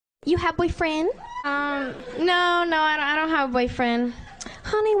You have boyfriend? No, I don't have a boyfriend.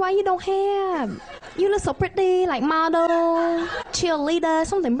 Honey, why you don't have? You look so pretty, like model, cheerleader,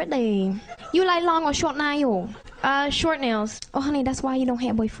 something pretty. You like long or short nail? Short nails. Oh, honey, that's why you don't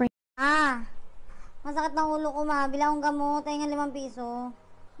have a boyfriend. Masakit ng ulo ko, ma. Bila akong gamot, tayo nga 5 piso.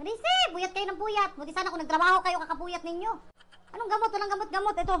 Marisi, buyat kayo ng puyat. Buti sana kung nagtrabaho kayo, kakapuyat ninyo. Anong gamot? Walang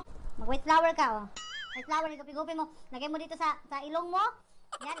gamot-gamot. Ito, mag-white flower ka, oh. White flower, igupi-gupi mo. Lagay mo dito sa ilong mo.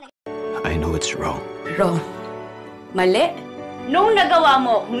 Yan, lagay. I know it's wrong. Wrong? Mali? Nung nagawa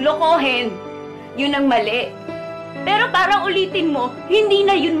mo kung lokohin, yun ang mali. Pero para ulitin mo, hindi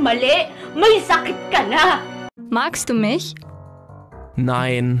na yun mali. May sakit ka na. Magst du mich?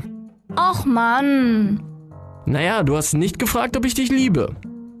 Nein. Och Mann. Naja, du hast nicht gefragt, ob ich dich liebe.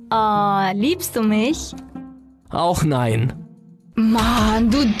 Liebst du mich? Auch nein.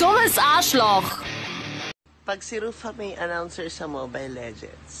 Mann, du dummes Arschloch! Pag si Rufa may announcer sa Mobile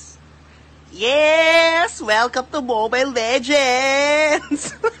Legends. Yes! Welcome to Mobile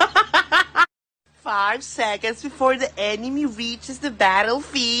Legends! 5 seconds before the enemy reaches the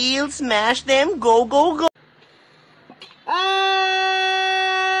battlefield. Smash them! Go, go, go!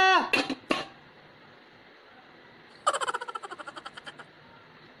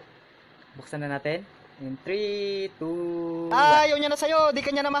 Buksan na natin. In 3, 2, 1. Ayaw niya na sa'yo, di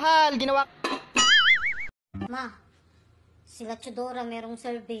ka niya na mahal, ginawa... Ma, sila Chudora merong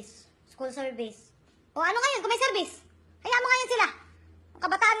service. School service. O ano ngayon kung may service? Hayaan mo ngayon sila. Ang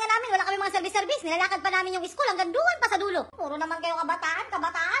kabataan nga namin, wala kami mga service-service. Nilalakad pa namin yung school hanggang doon pa sa dulo. Puro naman kayo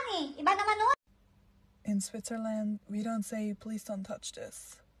kabataan eh. Iba naman nun. In Switzerland, we don't say, please don't touch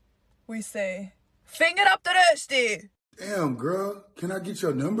this. We say, finger up the thirsty! Damn, girl, can I get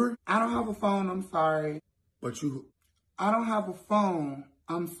your number? I don't have a phone, I'm sorry. I don't have a phone,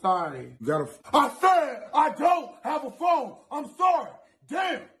 I'm sorry. You got a I said I don't have a phone, I'm sorry.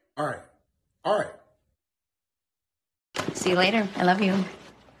 Damn. All right. See you later. I love you.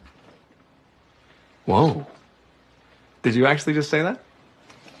 Whoa. Did you actually just say that?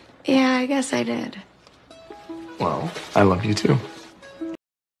 Yeah, I guess I did. Well, I love you too.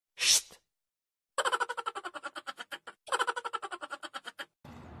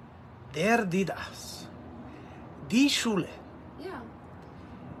 Der, die, das. Die Schule. Ja.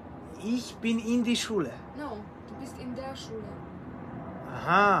 Ich bin in die Schule. No, du bist in der Schule.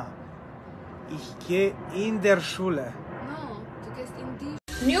 Aha. Ich gehe in der Schule. No, du gehst in die...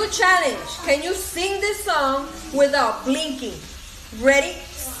 New challenge. Can you sing this song without blinking? Ready,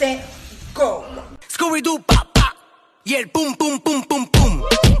 set, go. Scooby-Doo, pa, pa. Y el pum, pum, pum, pum, pum.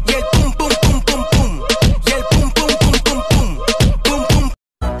 Y el pum, pum, pum, pum, pum. Y el pum, pum, pum, pum, pum. Pum, pum.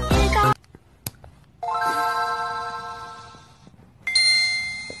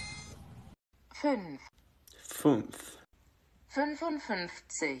 5.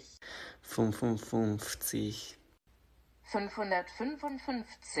 55. 55. 555.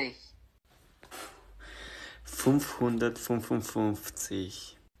 555.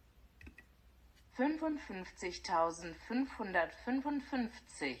 55.555.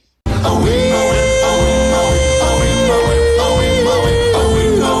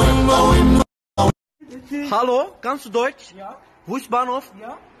 Hallo, kannst du Deutsch? Ja. Wo ist Bahnhof?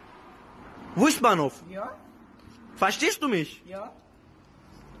 Ja. Wo ist Bahnhof? Ja. Verstehst du mich? Ja.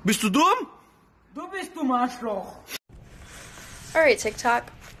 Bist du dumm? Du bist dumm, Arschloch. Alright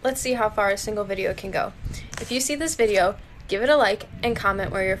TikTok, let's see how far a single video can go. If you see this video, give it a like and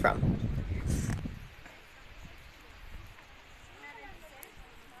comment where you're from.